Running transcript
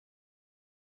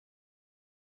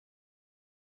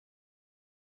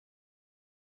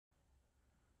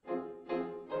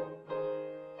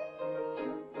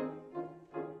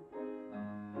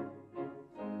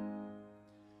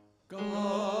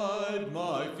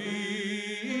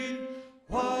feet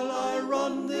while I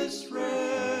run this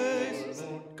race.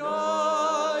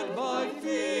 Guide my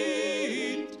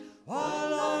feet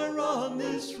while I run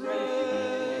this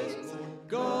race.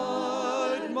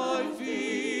 Guide my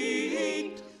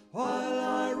feet while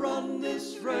I run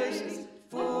this race.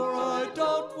 For I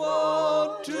don't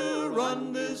want to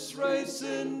run this race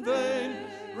in vain,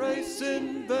 race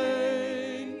in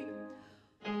vain.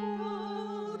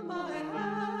 Hold my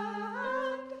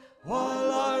hand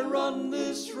while I run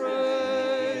this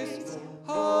race.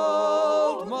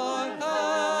 Hold my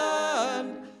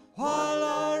hand while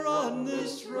I run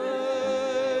this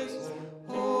race.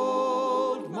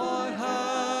 Hold my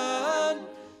hand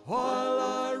while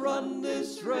I run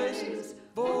this race.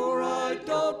 For I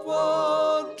don't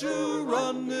want to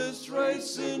run this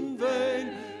race in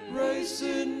vain, race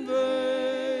in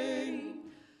vain.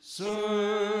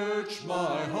 Search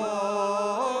my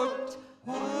heart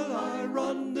while I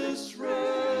run this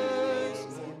race.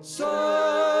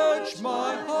 Search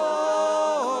my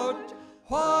heart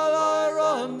while I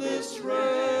run this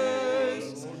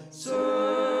race.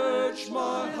 Search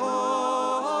my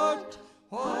heart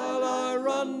while I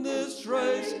run this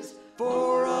race.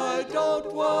 For I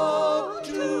don't want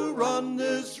to run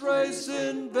this race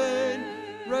in vain,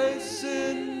 race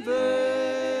in vain.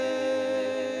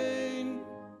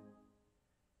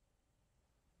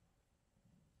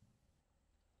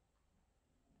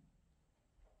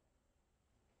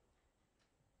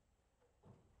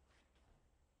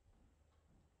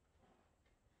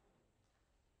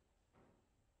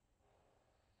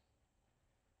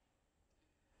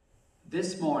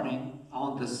 This morning,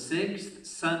 on the 6th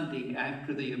Sunday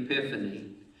after the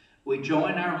Epiphany, we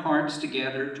join our hearts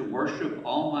together to worship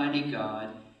Almighty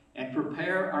God and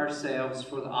prepare ourselves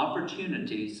for the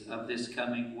opportunities of this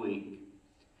coming week.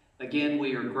 Again,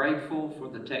 we are grateful for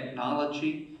the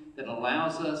technology that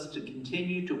allows us to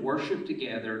continue to worship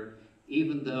together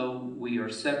even though we are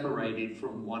separated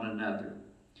from one another.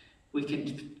 We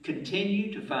can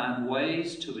continue to find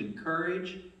ways to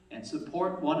encourage and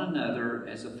support one another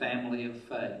as a family of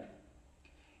faith.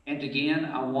 And again,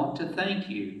 I want to thank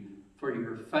you for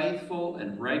your faithful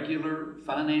and regular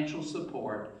financial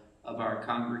support of our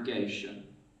congregation.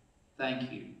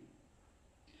 Thank you.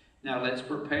 Now let's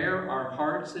prepare our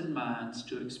hearts and minds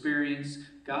to experience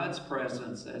God's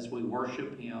presence as we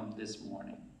worship Him this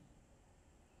morning.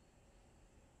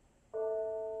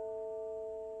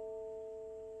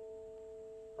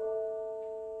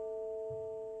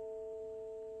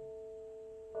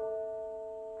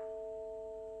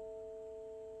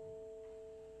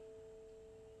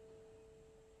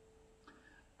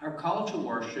 Our call to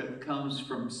worship comes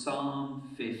from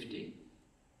Psalm 50.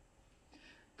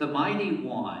 The Mighty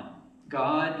One,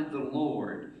 God the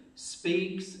Lord,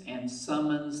 speaks and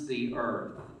summons the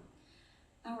earth.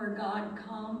 Our God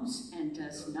comes and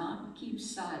does not keep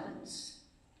silence.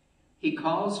 He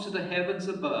calls to the heavens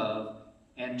above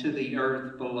and to the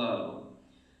earth below.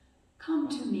 Come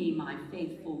to me, my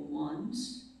faithful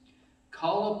ones.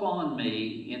 Call upon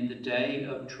me in the day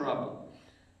of trouble.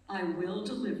 I will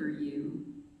deliver you,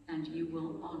 and you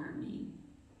will honor me.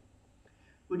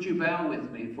 Would you bow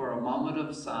with me for a moment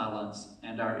of silence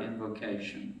and our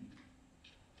invocation?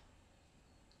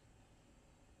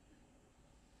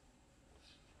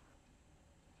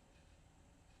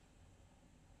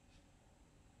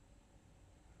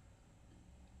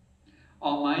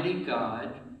 Almighty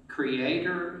God,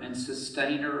 creator and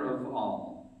sustainer of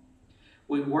all,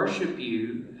 we worship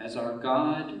you as our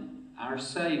God, our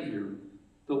Savior,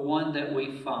 the one that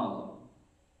we follow.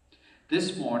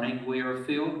 This morning we are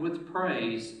filled with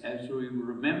praise as we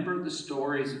remember the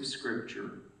stories of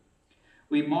Scripture.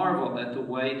 We marvel at the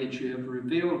way that you have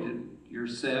revealed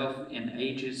yourself in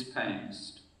ages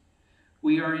past.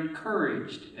 We are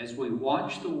encouraged as we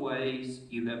watch the ways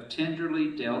you have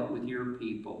tenderly dealt with your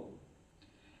people.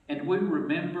 And we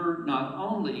remember not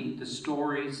only the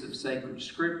stories of sacred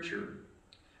Scripture,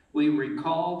 we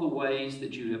recall the ways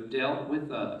that you have dealt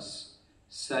with us,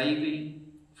 saving,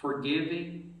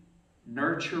 forgiving,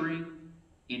 nurturing,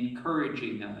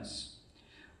 encouraging us.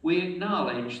 We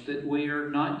acknowledge that we are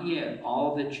not yet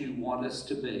all that you want us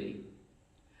to be.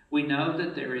 We know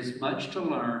that there is much to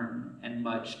learn and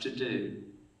much to do.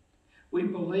 We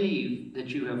believe that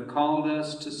you have called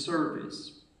us to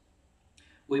service.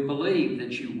 We believe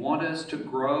that you want us to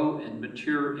grow and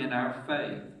mature in our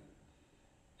faith.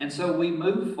 And so we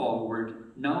move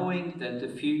forward knowing that the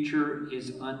future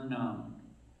is unknown.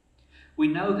 We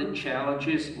know that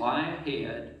challenges lie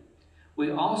ahead.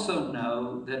 We also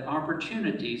know that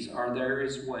opportunities are there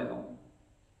as well.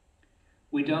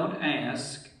 We don't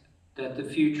ask that the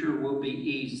future will be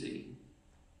easy.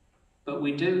 but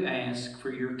we do ask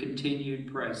for your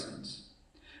continued presence.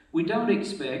 We don't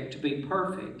expect to be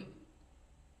perfect,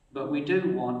 but we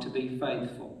do want to be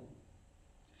faithful.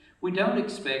 We don't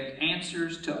expect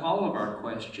answers to all of our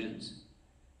questions,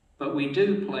 but we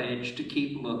do pledge to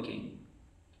keep looking.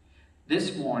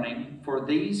 This morning, for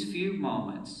these few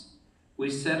moments, we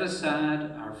set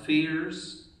aside our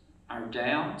fears, our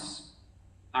doubts,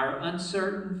 our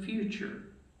uncertain future,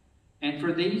 and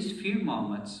for these few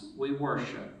moments we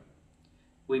worship.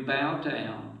 We bow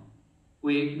down.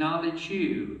 We acknowledge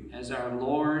you as our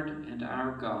Lord and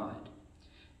our God.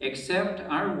 Accept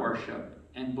our worship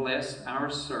and bless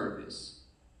our service.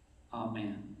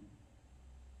 Amen.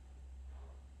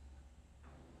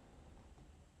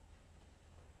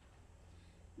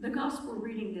 The gospel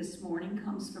reading this morning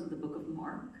comes from the book of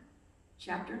Mark,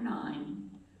 chapter 9,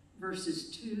 verses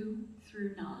 2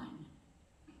 through 9.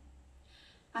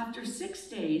 After 6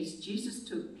 days, Jesus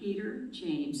took Peter,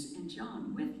 James, and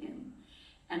John with him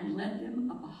and led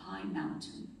them up a high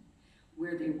mountain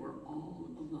where they were all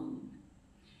alone.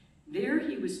 There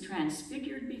he was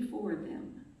transfigured before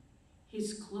them.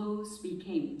 His clothes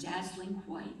became dazzling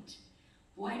white,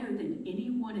 whiter than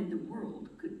anyone in the world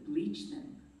could bleach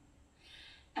them.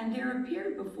 And there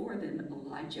appeared before them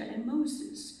Elijah and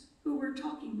Moses, who were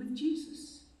talking with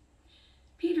Jesus.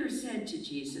 Peter said to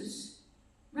Jesus,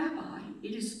 "Rabbi,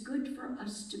 it is good for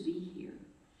us to be here.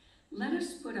 Let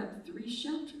us put up 3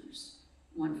 shelters,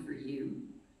 one for you,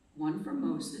 one for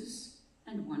Moses,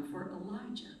 and one for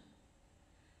Elijah."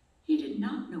 He did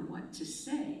not know what to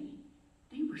say.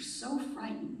 They were so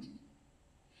frightened.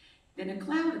 Then a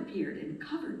cloud appeared and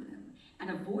covered them, and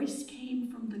a voice came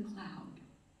from the cloud.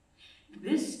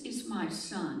 "This is my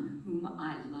son, whom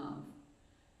I love.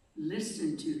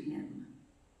 Listen to him."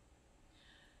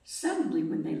 Suddenly,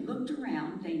 when they looked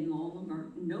around, they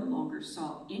no longer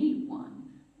saw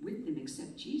anyone with them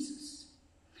except Jesus.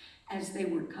 As they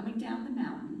were coming down the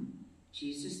mountain,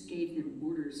 Jesus gave them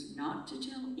orders not to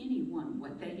tell anyone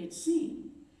what they had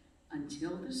seen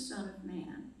until the Son of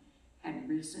Man had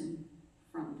risen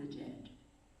from the dead.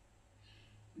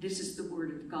 This is the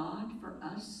word of God for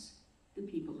us, the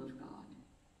people of God.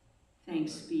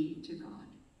 Thanks be to God.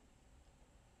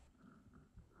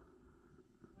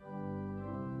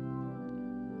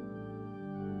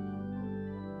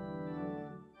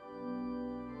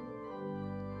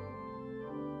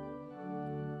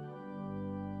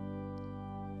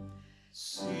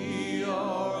 See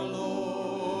our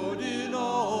Lord in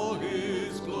all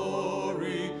his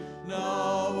glory,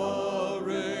 now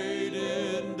arrayed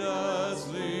in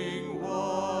dazzling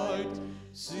white.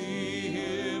 See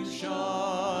him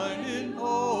shine in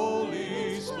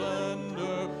holy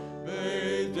splendor,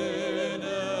 bathed in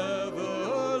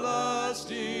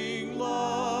everlasting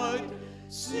light.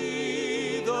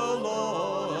 See the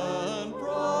law and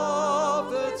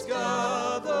prophets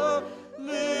gather,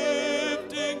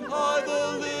 lifting high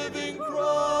the living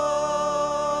Christ,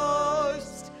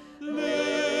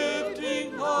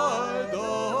 lifting high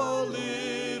the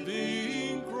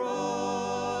living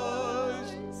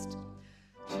Christ.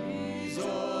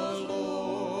 Jesus,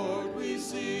 Lord, we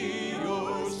see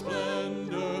your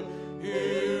splendor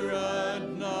here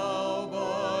and now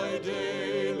by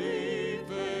daily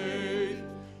faith.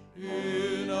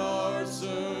 In our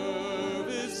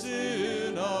service,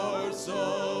 in our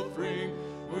suffering,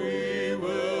 we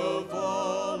will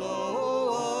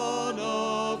follow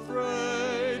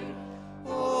unafraid,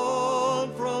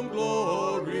 on from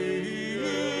glory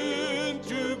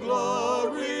into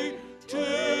glory,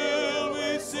 till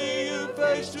we see you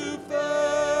face to face,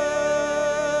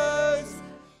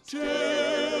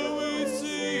 till we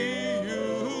see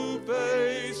you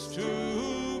face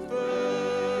to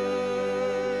face.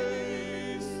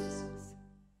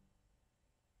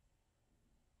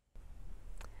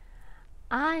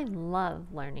 I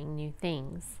love learning new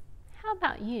things. How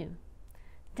about you?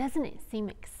 Doesn't it seem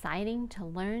exciting to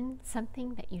learn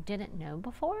something that you didn't know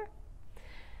before?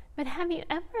 But have you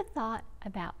ever thought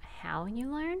about how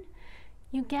you learn?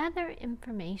 You gather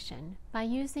information by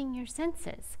using your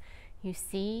senses. You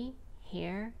see,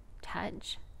 hear,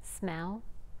 touch, smell,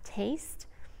 taste.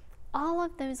 All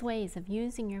of those ways of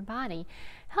using your body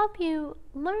help you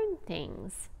learn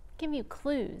things, give you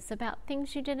clues about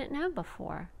things you didn't know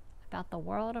before, about the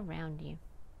world around you.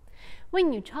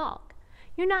 When you talk,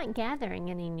 you're not gathering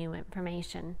any new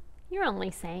information. You're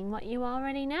only saying what you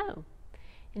already know.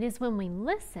 It is when we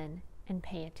listen and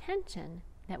pay attention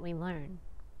that we learn.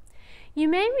 You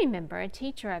may remember a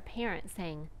teacher or a parent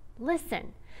saying,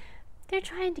 "Listen." They're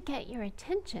trying to get your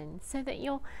attention so that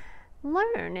you'll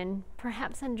learn and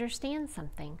perhaps understand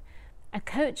something. A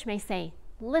coach may say,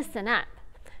 "Listen up."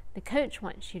 The coach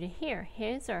wants you to hear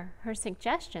his or her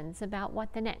suggestions about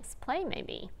what the next play may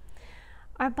be.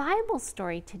 Our Bible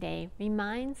story today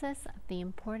reminds us of the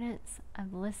importance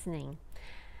of listening.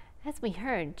 As we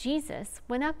heard, Jesus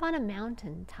went up on a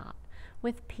mountaintop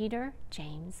with Peter,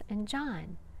 James, and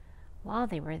John. While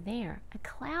they were there, a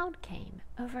cloud came,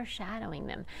 overshadowing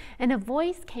them, and a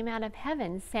voice came out of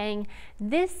heaven saying,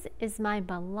 "This is my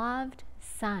beloved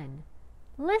Son.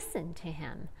 Listen to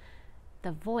him."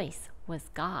 The voice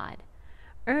was God,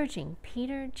 urging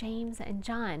Peter, James, and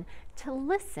John to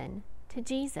listen to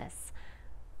Jesus.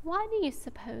 Why do you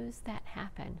suppose that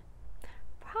happened?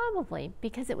 Probably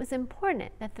because it was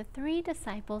important that the 3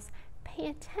 disciples pay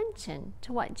attention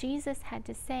to what Jesus had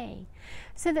to say,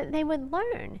 so that they would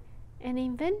learn and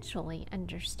eventually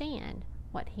understand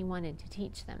what he wanted to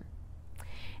teach them.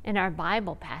 In our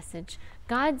Bible passage,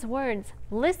 God's words,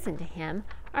 "Listen to him,"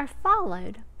 are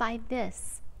followed by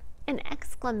this, an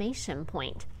exclamation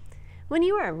point. When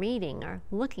you are reading or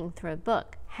looking through a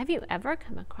book, have you ever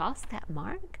come across that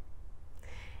mark?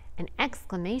 An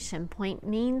exclamation point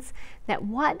means that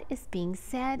what is being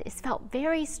said is felt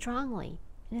very strongly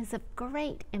and is of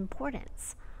great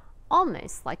importance,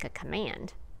 almost like a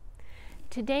command.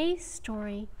 Today's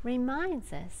story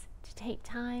reminds us to take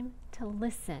time to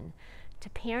listen to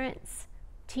parents,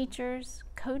 teachers,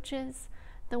 coaches,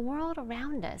 the world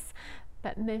around us,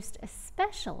 but most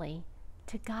especially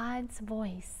to God's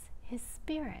voice, his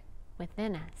Spirit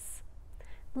within us.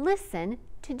 Listen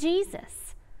to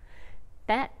Jesus.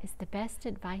 That is the best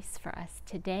advice for us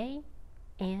today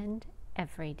and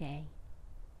every day.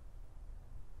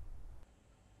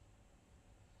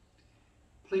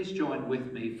 Please join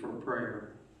with me for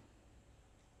prayer.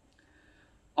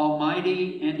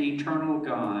 Almighty and eternal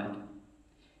God,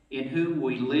 in whom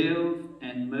we live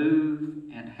and move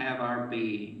and have our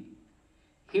being,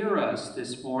 hear us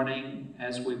this morning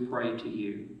as we pray to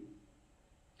you.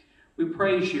 We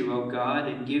praise you, O God,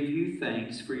 and give you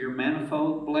thanks for your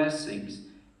manifold blessings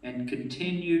and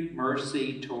continued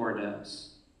mercy toward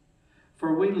us.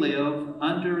 For we live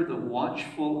under the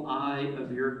watchful eye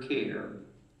of your care,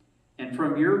 and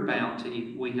from your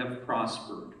bounty we have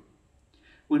prospered.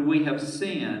 When we have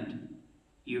sinned,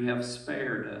 you have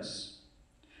spared us.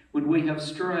 When we have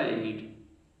strayed,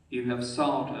 you have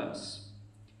sought us.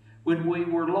 When we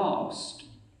were lost,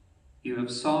 you have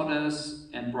sought us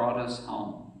and brought us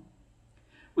home.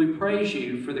 We praise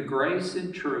you for the grace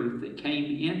and truth that came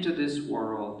into this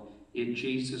world in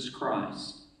Jesus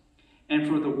Christ, and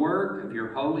for the work of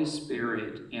your Holy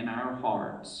Spirit in our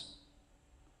hearts.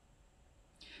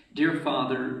 Dear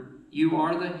Father, you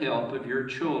are the help of your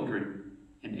children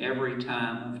in every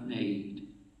time of need.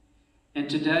 And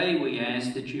today we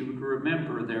ask that you would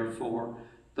remember, therefore,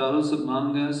 those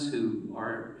among us who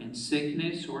are in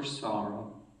sickness or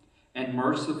sorrow, and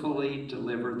mercifully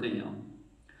deliver them.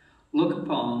 Look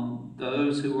upon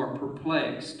those who are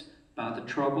perplexed by the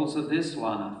troubles of this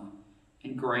life,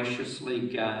 and graciously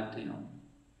guide them.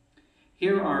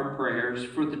 Hear our prayers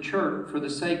for the church, for the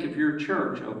sake of your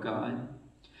church, O God.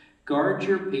 Guard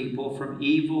your people from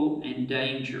evil and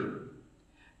danger.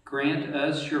 Grant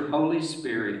us your Holy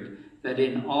Spirit, that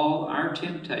in all our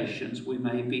temptations we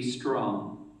may be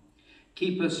strong.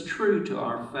 Keep us true to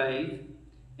our faith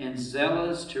and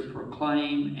zealous to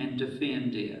proclaim and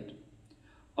defend it.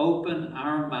 Open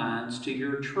our minds to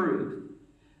your truth,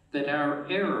 that our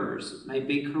errors may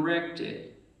be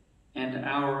corrected and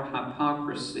our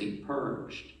hypocrisy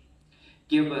purged.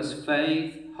 Give us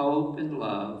faith, hope, and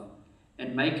love,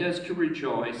 and make us to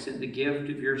rejoice in the gift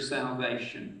of your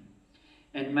salvation.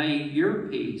 And may your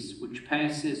peace, which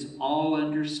passes all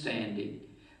understanding,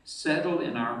 settle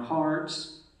in our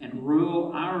hearts and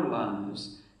rule our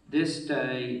lives this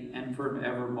day and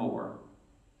forevermore.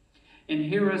 And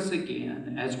hear us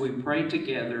again as we pray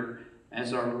together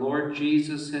as our Lord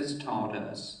Jesus has taught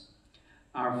us.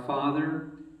 Our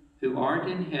Father, who art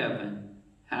in heaven,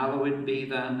 hallowed be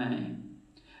thy name.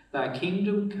 Thy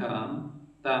kingdom come,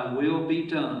 thy will be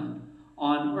done,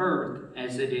 on earth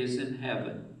as it is in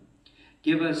heaven.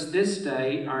 Give us this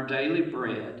day our daily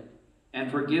bread,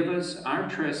 and forgive us our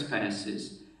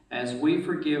trespasses, as we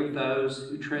forgive those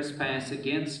who trespass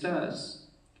against us.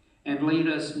 And lead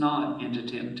us not into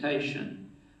temptation,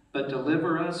 but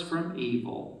deliver us from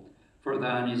evil. For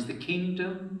thine is the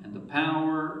kingdom, and the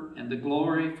power, and the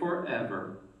glory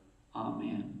forever.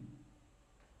 Amen.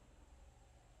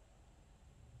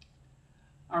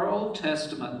 Our Old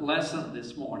Testament lesson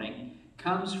this morning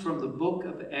comes from the book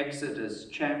of Exodus,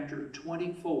 chapter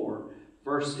 24,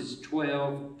 verses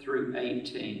 12 through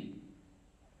 18.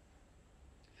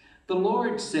 The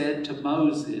Lord said to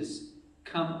Moses,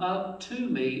 "Come up to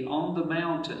me on the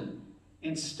mountain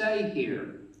and stay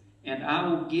here, and I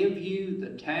will give you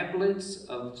the tablets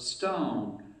of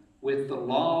stone with the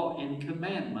law and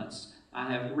commandments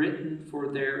I have written for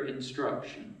their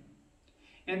instruction.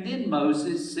 And then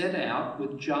Moses set out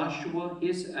with Joshua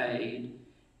his aide,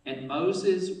 and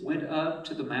Moses went up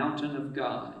to the mountain of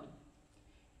God.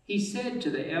 He said to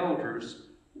the elders,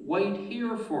 "Wait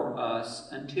here for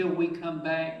us until we come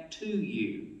back to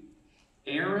you.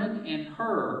 Aaron and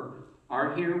Hur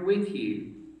are here with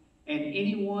you, and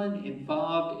anyone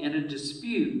involved in a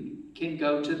dispute can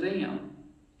go to them."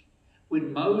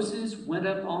 When Moses went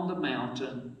up on the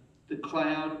mountain, the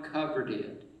cloud covered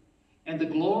it, and the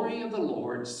glory of the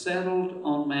Lord settled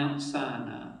on Mount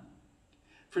Sinai.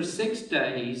 For 6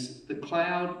 days the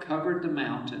cloud covered the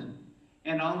mountain,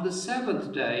 and on the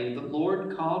 7th day the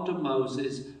Lord called to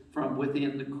Moses from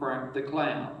within the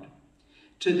cloud.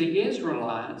 To the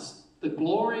Israelites, the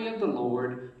glory of the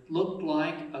Lord looked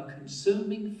like a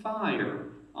consuming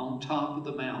fire on top of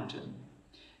the mountain.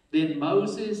 Then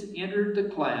Moses entered the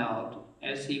cloud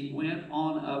as he went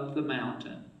on up the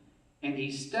mountain, and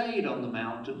he stayed on the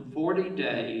mountain 40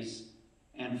 days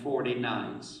and 40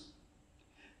 nights.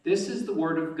 This is the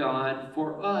word of God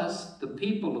for us, the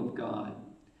people of God.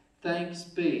 Thanks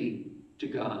be to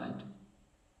God.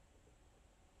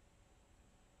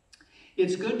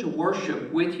 It's good to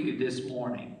worship with you this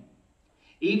morning.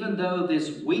 Even though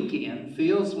this weekend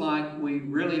feels like we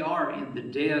really are in the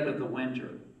dead of the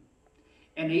winter,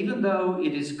 and even though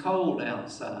it is cold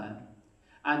outside,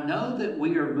 I know that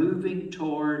we are moving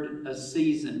toward a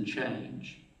season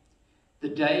change. The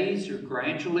days are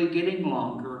gradually getting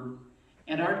longer,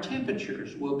 and our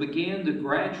temperatures will begin the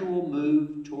gradual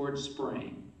move toward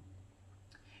spring.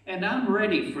 And I'm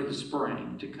ready for the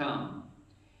spring to come.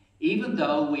 Even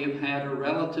though we have had a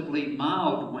relatively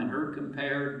mild winter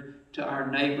compared to our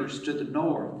neighbors to the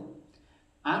north,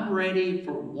 I'm ready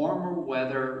for warmer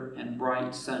weather and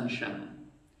bright sunshine.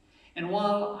 And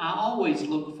while I always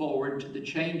look forward to the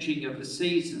changing of the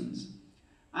seasons,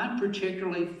 I'm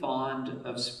particularly fond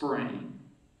of spring.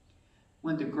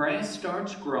 When the grass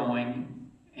starts growing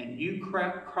and new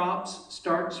crops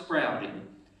start sprouting,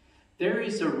 there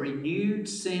is a renewed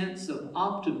sense of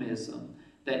optimism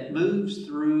that moves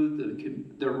through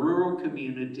the rural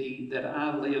community that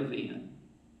I live in.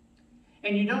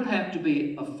 And you don't have to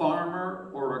be a farmer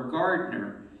or a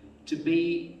gardener to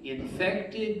be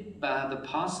infected by the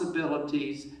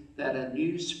possibilities that a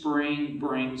new spring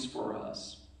brings for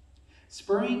us.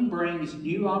 Spring brings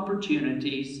new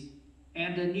opportunities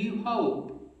and a new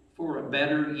hope for a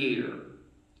better year.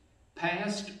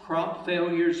 Past crop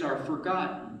failures are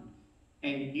forgotten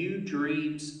and new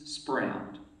dreams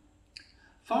sprout.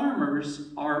 Farmers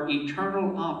are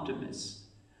eternal optimists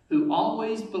who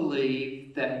always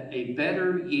believe that a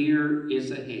better year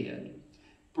is ahead.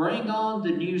 Bring on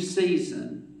the new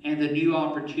season and the new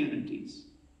opportunities.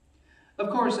 Of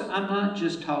course, I'm not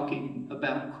just talking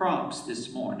about crops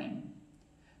this morning.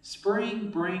 Spring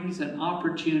brings an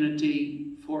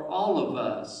opportunity for all of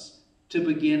us to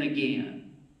begin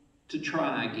again, to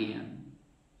try again.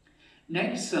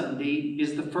 Next Sunday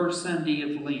is the first Sunday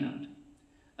of Lent,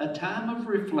 a time of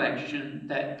reflection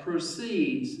that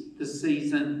precedes the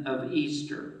season of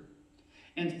Easter.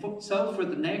 And so for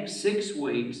the next 6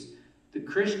 weeks, the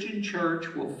Christian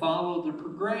church will follow the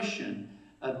progression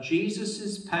of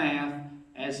Jesus' path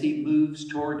as he moves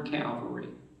toward Calvary.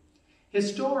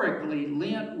 Historically,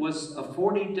 Lent was a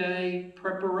 40-day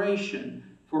preparation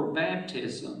for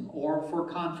baptism or for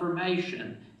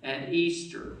confirmation at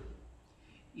Easter.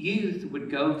 Youth would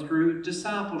go through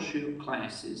discipleship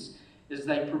classes as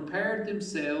they prepared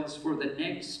themselves for the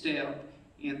next step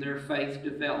in their faith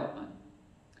development.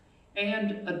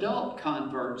 And adult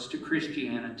converts to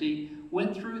Christianity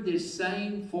went through this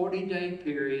same 40-day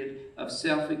period of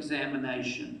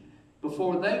self-examination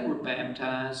before they were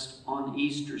baptized on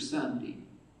Easter Sunday.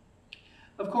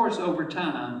 Of course, over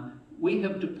time, we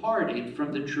have departed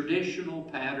from the traditional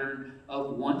pattern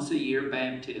of once-a-year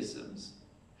baptisms.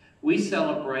 We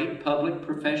celebrate public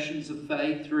professions of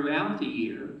faith throughout the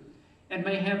year and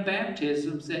may have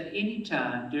baptisms at any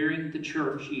time during the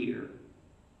church year.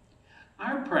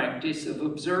 Our practice of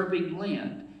observing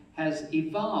Lent has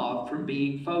evolved from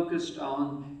being focused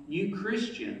on new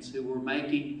Christians who were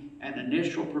making an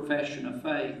initial profession of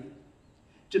faith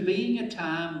to being a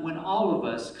time when all of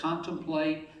us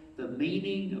contemplate the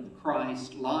meaning of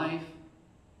Christ's life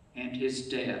and his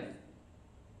death.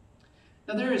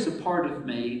 Now, there is a part of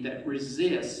me that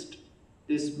resists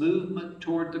this movement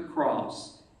toward the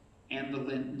cross and the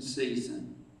Lenten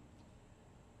season.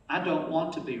 I don't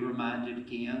want to be reminded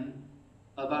again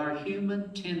of our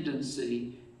human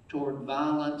tendency toward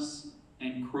violence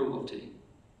and cruelty.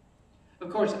 Of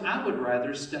course, I would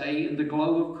rather stay in the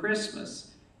glow of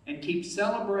Christmas and keep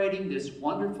celebrating this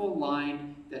wonderful light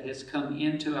that has come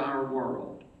into our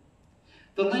world.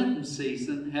 The Lenten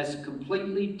season has a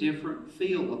completely different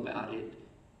feel about it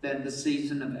than the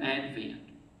season of Advent.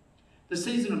 The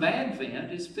season of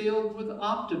Advent is filled with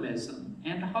optimism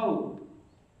and hope.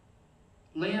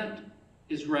 Lent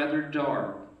is rather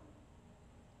dark.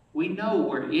 We know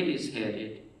where it is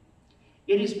headed.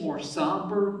 It is more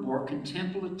somber, more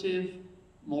contemplative,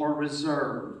 more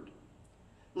reserved.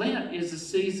 Lent is a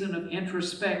season of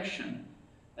introspection,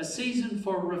 a season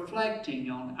for reflecting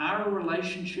on our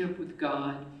relationship with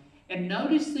God and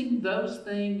noticing those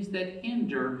things that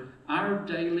hinder our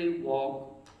daily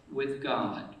walk with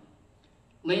God.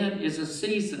 Lent is a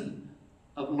season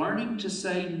of learning to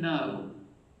say no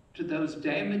to those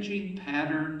damaging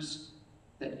patterns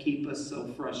that keep us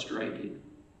so frustrated.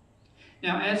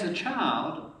 Now, as a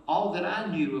child, all that I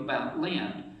knew about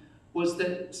Lent was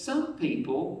that some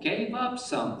people gave up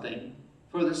something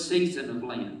for the season of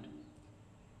Lent.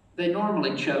 They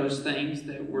normally chose things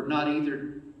that were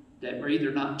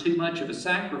either not too much of a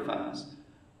sacrifice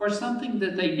or something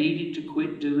that they needed to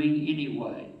quit doing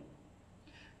anyway.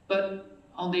 But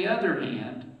on the other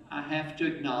hand, I have to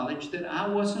acknowledge that I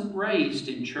wasn't raised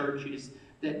in churches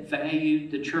that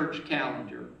valued the church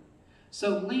calendar.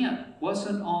 So Lent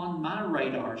wasn't on my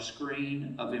radar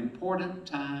screen of important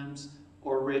times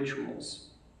or rituals.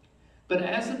 But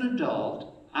as an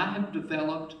adult, I have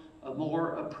developed a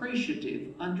more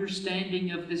appreciative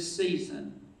understanding of this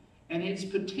season and its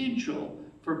potential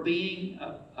for being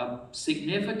a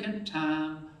significant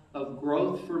time of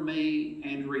growth for me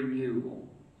and renewal.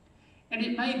 And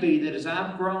it may be that as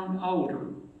I've grown older,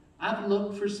 I've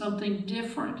looked for something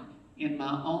different in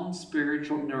my own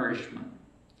spiritual nourishment.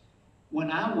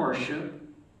 When I worship,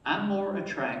 I'm more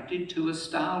attracted to a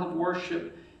style of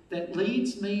worship that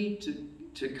leads me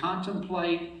to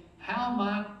contemplate how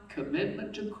my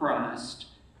commitment to Christ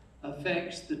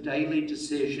affects the daily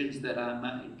decisions that I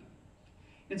make.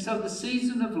 And so the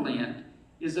season of Lent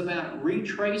is about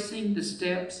retracing the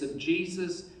steps of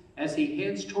Jesus as he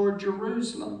heads toward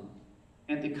Jerusalem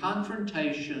and the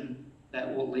confrontation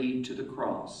that will lead to the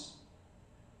cross.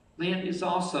 Lent is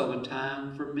also a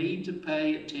time for me to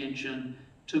pay attention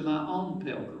to my own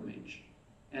pilgrimage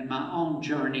and my own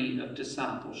journey of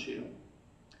discipleship.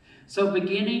 So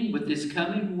beginning with this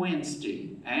coming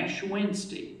Wednesday, Ash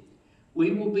Wednesday,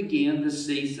 we will begin the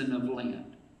season of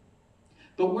Lent.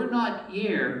 But we're not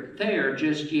there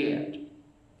just yet.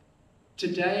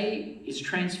 Today is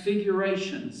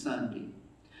Transfiguration Sunday,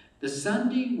 the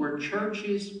Sunday where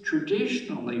churches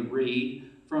traditionally read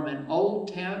from an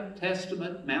Old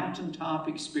Testament mountaintop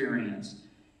experience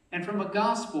and from a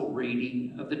gospel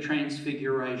reading of the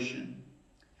Transfiguration.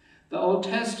 The Old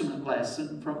Testament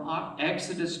lesson from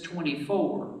Exodus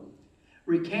 24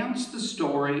 recounts the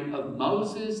story of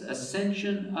Moses'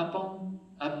 ascension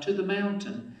up to the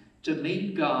mountain to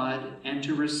meet God and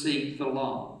to receive the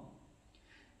law.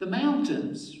 The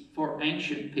mountains, for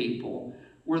ancient people,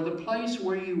 were the place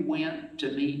where you went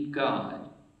to meet God.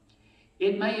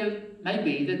 It may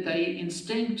be that they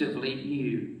instinctively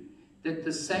knew that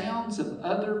the sounds of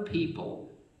other people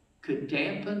could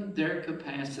dampen their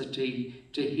capacity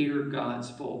to hear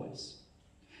God's voice.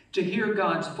 To hear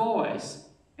God's voice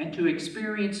and to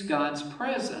experience God's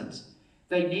presence,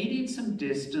 they needed some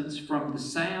distance from the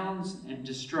sounds and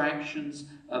distractions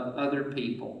of other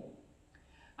people.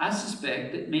 I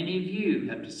suspect that many of you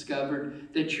have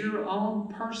discovered that your own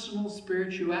personal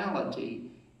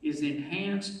spirituality is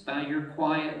enhanced by your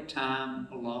quiet time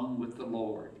alone with the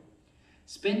Lord.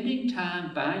 Spending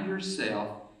time by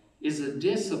yourself is a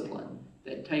discipline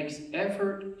that takes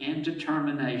effort and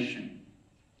determination.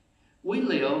 We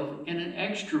live in an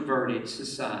extroverted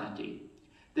society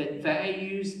that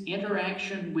values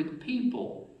interaction with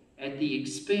people at the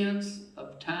expense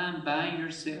of time by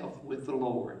yourself with the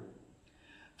Lord.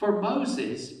 For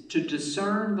Moses to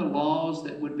discern the laws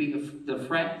that would be the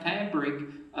fabric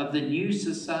of the new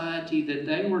society that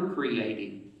they were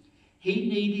creating, he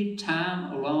needed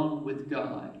time alone with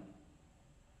God.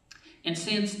 And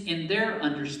since in their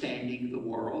understanding of the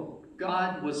world,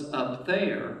 God was up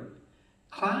there,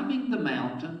 climbing the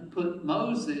mountain put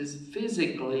Moses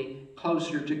physically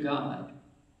closer to God.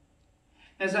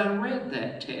 As I read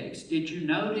that text, did you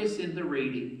notice in the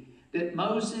reading that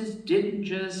Moses didn't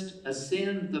just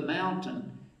ascend the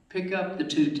mountain, pick up the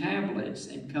 2 tablets,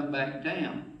 and come back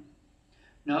down?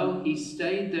 No, he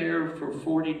stayed there for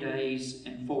 40 days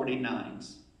and 40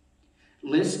 nights,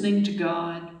 listening to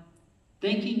God,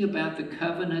 thinking about the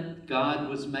covenant God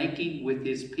was making with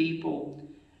his people,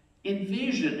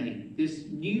 envisioning this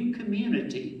new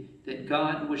community that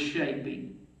God was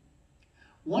shaping.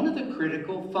 One of the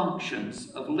critical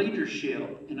functions of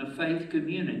leadership in a faith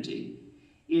community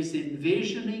is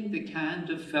envisioning the kind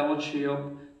of fellowship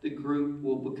the group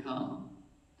will become.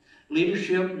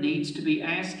 Leadership needs to be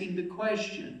asking the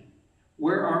question,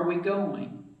 where are we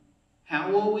going?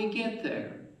 How will we get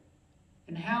there?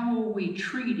 And how will we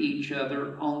treat each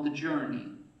other on the journey?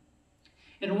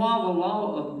 And while the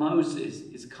law of Moses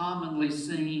is commonly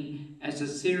seen as a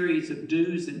series of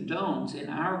do's and don'ts in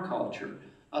our culture,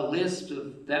 a list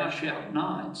of thou shalt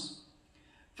nots,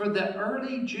 for the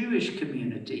early Jewish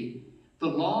community, the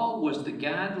law was the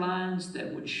guidelines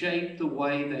that would shape the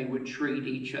way they would treat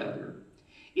each other.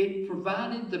 It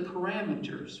provided the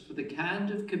parameters for the kind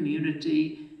of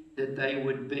community that they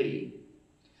would be.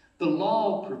 The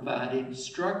law provided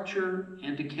structure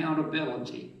and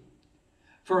accountability.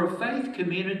 For a faith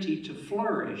community to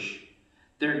flourish,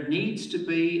 there needs to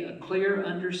be a clear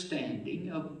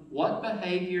understanding of what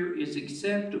behavior is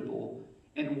acceptable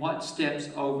and what steps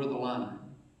over the line.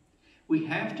 We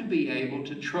have to be able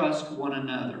to trust one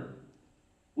another.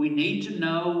 We need to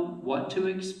know what to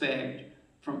expect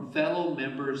from fellow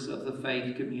members of the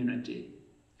faith community.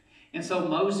 And so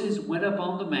Moses went up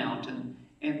on the mountain,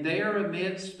 and there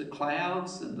amidst the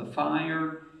clouds and the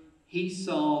fire, he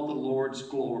saw the Lord's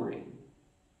glory.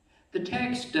 The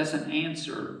text doesn't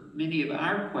answer many of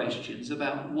our questions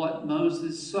about what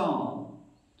Moses saw.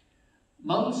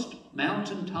 Most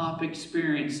mountaintop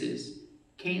experiences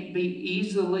can't be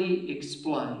easily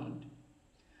explained.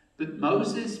 But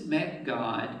Moses met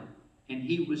God, and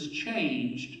he was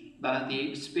changed by the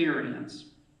experience.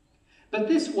 But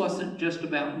this wasn't just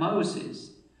about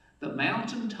Moses. The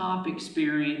mountaintop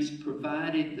experience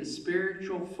provided the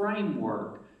spiritual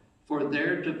framework for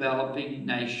their developing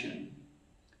nation.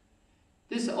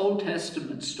 This Old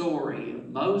Testament story of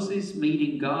Moses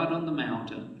meeting God on the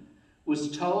mountain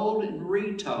was told and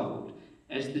retold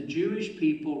as the Jewish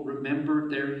people remembered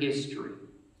their history.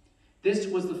 This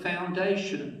was the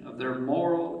foundation of their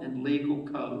moral and legal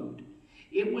code.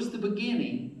 It was the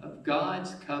beginning of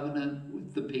God's covenant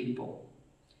with the people.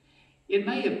 It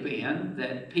may have been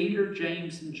that Peter,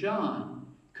 James, and John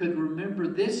could remember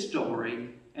this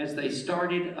story as they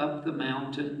started up the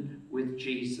mountain with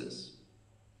Jesus.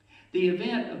 The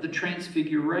event of the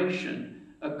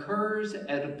Transfiguration occurs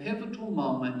at a pivotal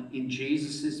moment in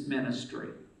Jesus' ministry.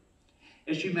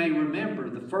 As you may remember,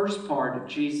 the first part of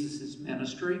Jesus'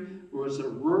 ministry was a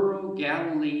rural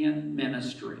Galilean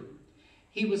ministry.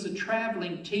 He was a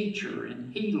traveling teacher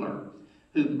and healer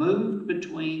who moved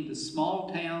between the small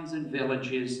towns and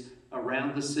villages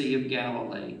around the Sea of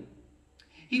Galilee.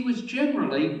 He was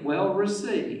generally well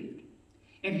received,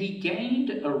 and he gained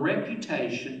a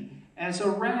reputation as a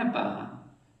rabbi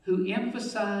who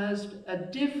emphasized a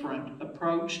different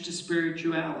approach to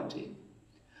spirituality.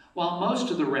 While most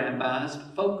of the rabbis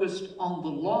focused on the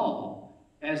law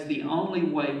as the only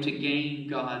way to gain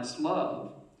God's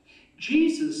love,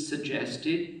 Jesus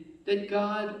suggested that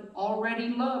God already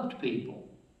loved people.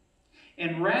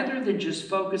 And rather than just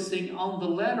focusing on the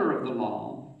letter of the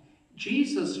law,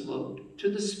 Jesus looked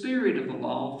to the spirit of the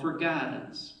law for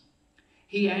guidance.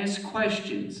 He asked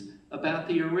questions about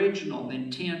the original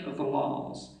intent of the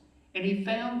laws, and he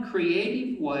found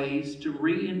creative ways to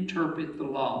reinterpret the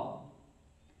law.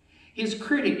 His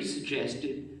critics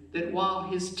suggested that while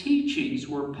his teachings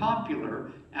were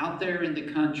popular out there in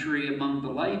the country among the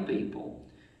lay people,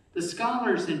 the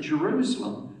scholars in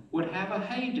Jerusalem would have a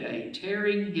heyday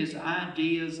tearing his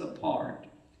ideas apart.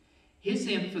 His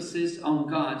emphasis on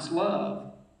God's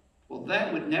love, well,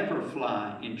 that would never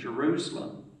fly in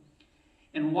Jerusalem.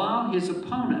 And while his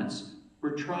opponents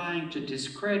were trying to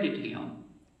discredit him,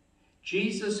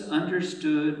 Jesus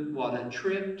understood what a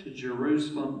trip to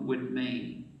Jerusalem would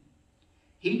mean.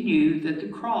 He knew that the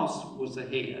cross was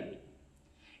ahead.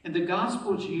 And the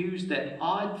Gospels use that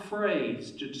odd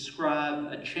phrase to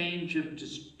describe a change of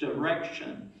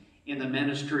direction in the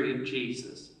ministry of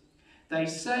Jesus. They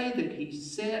say that he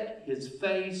set his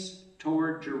face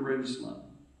toward Jerusalem.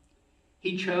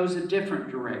 He chose a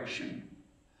different direction.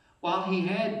 While he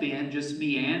had been just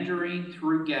meandering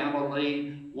through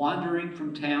Galilee, wandering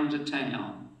from town to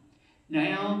town,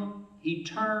 now he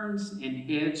turns and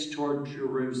heads toward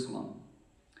Jerusalem.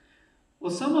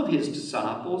 Well, some of his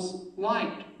disciples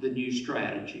liked the new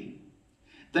strategy.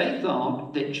 They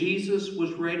thought that Jesus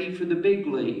was ready for the big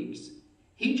leagues.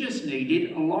 He just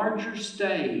needed a larger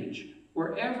stage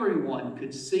where everyone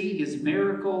could see his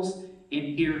miracles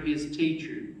and hear his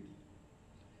teaching.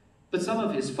 But some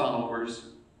of his followers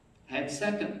had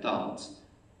second thoughts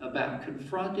about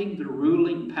confronting the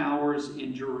ruling powers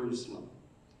in Jerusalem.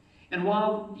 And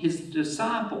while his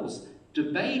disciples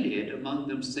debated among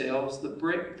themselves the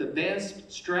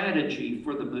best strategy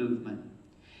for the movement.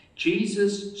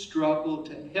 Jesus struggled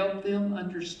to help them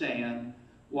understand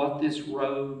what this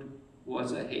road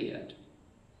was ahead.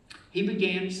 He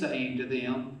began saying to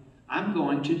them, I'm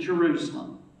going to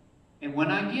Jerusalem, and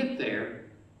when I get there,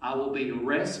 I will be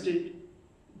arrested,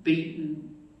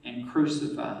 beaten, and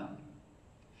crucified.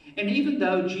 And even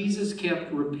though Jesus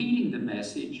kept repeating the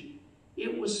message,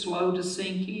 it was slow to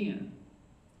sink in.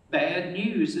 Bad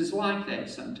news is like that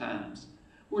sometimes.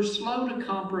 We're slow to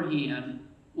comprehend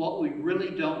what we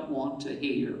really don't want to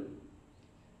hear.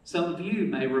 Some of you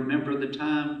may remember the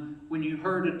time when you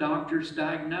heard a doctor's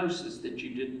diagnosis that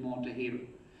you didn't want to hear.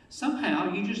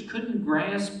 Somehow you just couldn't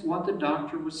grasp what the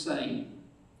doctor was saying.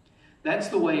 That's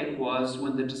the way it was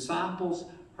when the disciples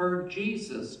heard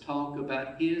Jesus talk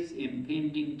about his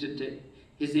impending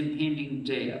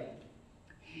death.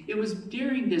 It was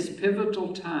during this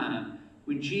pivotal time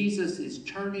when Jesus is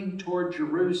turning toward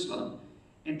Jerusalem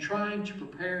and trying to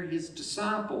prepare his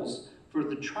disciples for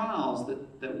the trials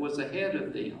that was ahead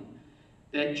of them,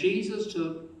 that Jesus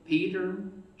took Peter,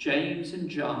 James, and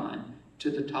John to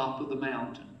the top of the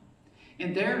mountain.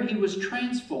 And there he was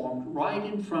transformed right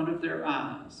in front of their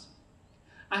eyes.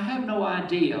 I have no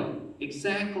idea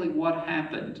exactly what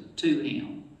happened to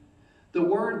him. The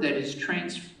word that is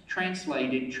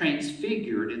translated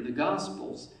transfigured in the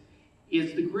Gospels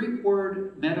is the Greek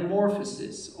word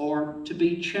metamorphosis, or to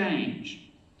be changed.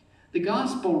 The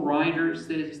Gospel writer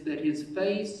says that his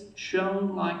face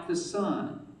shone like the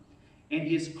sun, and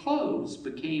his clothes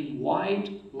became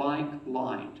white like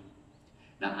light.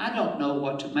 Now, I don't know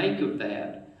what to make of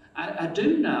that. I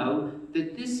do know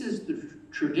that this is the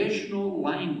traditional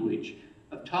language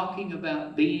of talking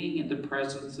about being in the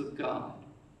presence of God.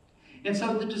 And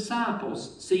so the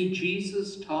disciples see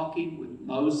Jesus talking with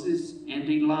Moses and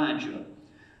Elijah,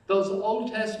 those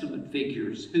Old Testament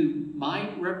figures who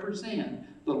might represent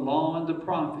the law and the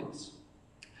prophets.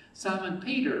 Simon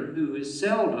Peter, who is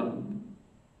seldom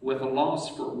with a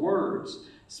loss for words,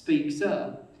 speaks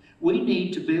up. We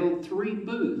need to build 3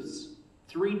 booths,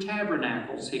 3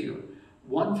 tabernacles here.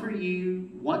 One for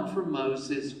you, one for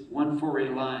Moses, one for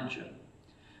Elijah.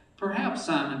 Perhaps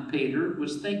Simon Peter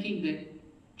was thinking that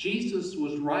Jesus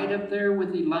was right up there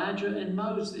with Elijah and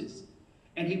Moses,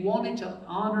 and he wanted to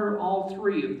honor all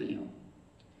 3 of them.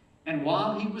 And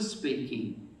while he was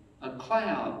speaking, a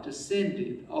cloud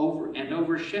descended over and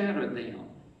overshadowed them,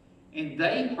 and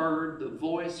they heard the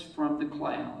voice from the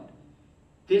cloud.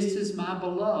 This is my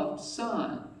beloved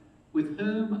Son, with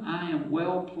whom I am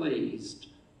well pleased.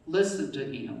 Listen to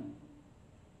him.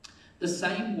 The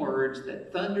same words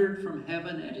that thundered from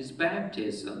heaven at his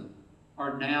baptism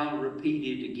are now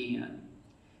repeated again.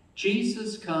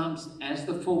 Jesus comes as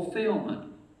the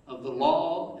fulfillment of the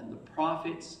law and the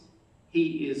prophets.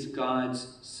 He is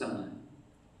God's Son.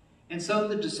 And so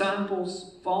the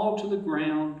disciples fall to the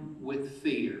ground with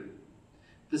fear.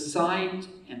 The sight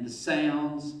and the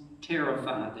sounds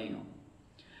terrify them.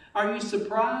 Are you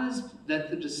surprised that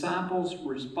the disciples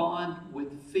respond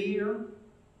with fear?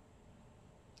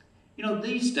 You know,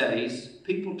 these days,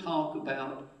 people talk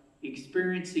about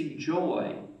experiencing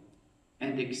joy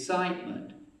and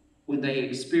excitement when they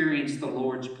experience the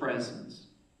Lord's presence.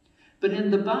 But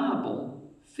in the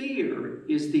Bible, fear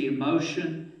is the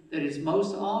emotion that is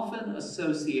most often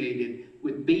associated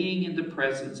with being in the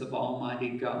presence of Almighty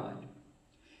God.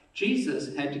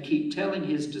 Jesus had to keep telling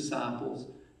his disciples,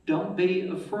 don't be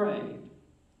afraid.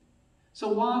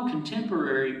 So while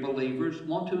contemporary believers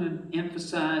want to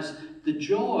emphasize the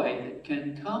joy that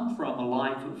can come from a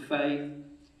life of faith,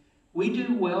 we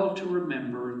do well to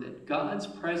remember that God's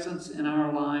presence in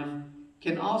our life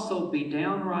can also be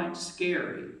downright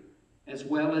scary as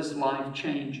well as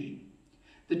life-changing.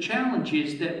 The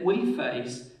challenges that we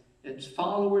face as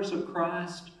followers of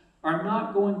Christ are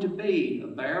not going to be a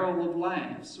barrel of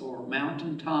laughs or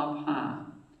mountaintop high.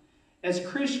 As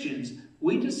Christians,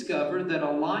 we discover that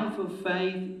a life of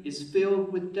faith is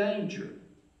filled with danger.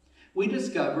 We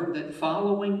discover that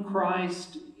following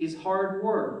Christ is hard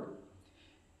work.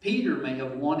 Peter may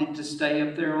have wanted to stay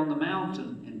up there on the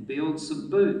mountain and build some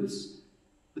booths,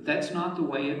 but that's not the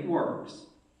way it works.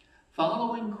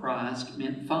 Following Christ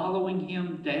meant following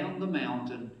him down the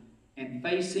mountain and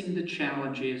facing the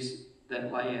challenges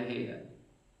that lay ahead.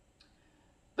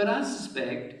 But I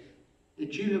suspect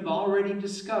that you have already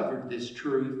discovered this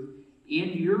truth in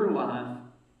your life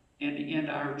and in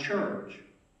our church.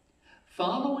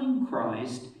 Following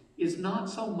Christ is not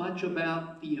so much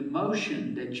about the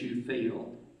emotion that you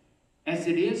feel as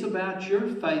it is about your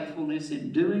faithfulness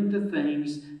in doing the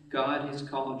things God has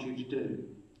called you to do.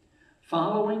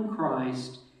 Following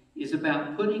Christ is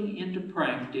about putting into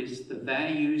practice the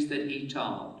values that he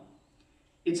taught.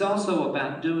 It's also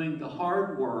about doing the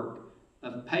hard work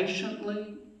of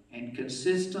patiently and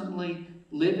consistently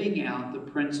living out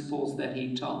the principles that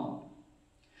he taught.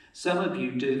 Some of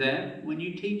you do that when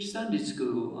you teach Sunday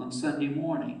school on Sunday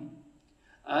morning.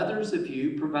 Others of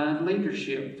you provide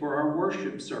leadership for our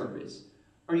worship service,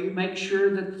 or you make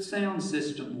sure that the sound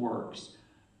system works,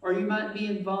 or you might be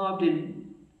involved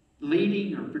in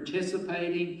leading or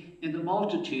participating in the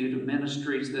multitude of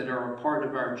ministries that are a part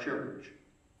of our church.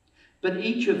 But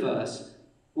each of us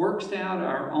works out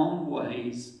our own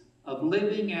ways of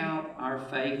living out our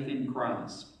faith in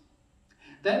Christ.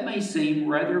 That may seem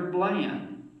rather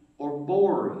bland or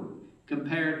boring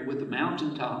compared with the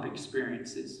mountaintop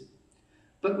experiences.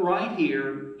 But right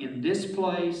here in this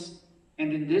place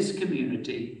and in this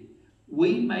community,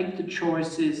 we make the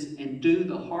choices and do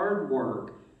the hard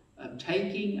work of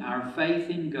taking our faith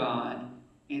in God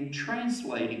and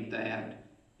translating that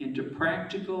into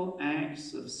practical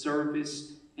acts of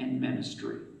service and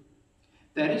ministry.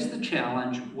 That is the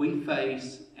challenge we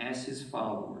face as his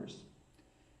followers.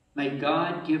 May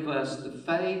God give us the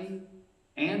faith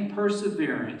and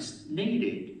perseverance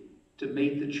needed to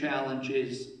meet the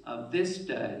challenges of this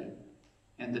day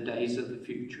and the days of the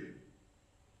future.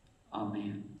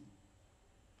 Amen.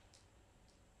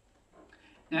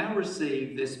 Now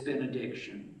receive this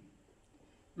benediction.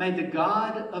 May the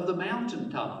God of the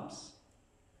mountaintops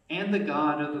and the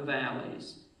God of the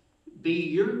valleys be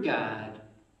your guide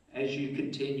as you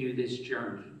continue this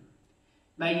journey.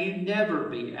 May you never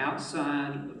be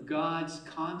outside of God's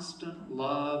constant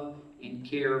love and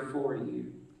care for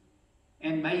you.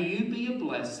 And may you be a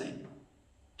blessing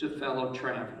to fellow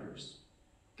travelers.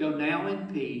 Go now in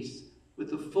peace with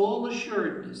the full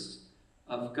assuredness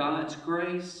of God's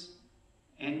grace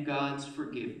and God's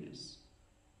forgiveness.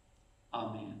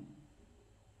 Amen.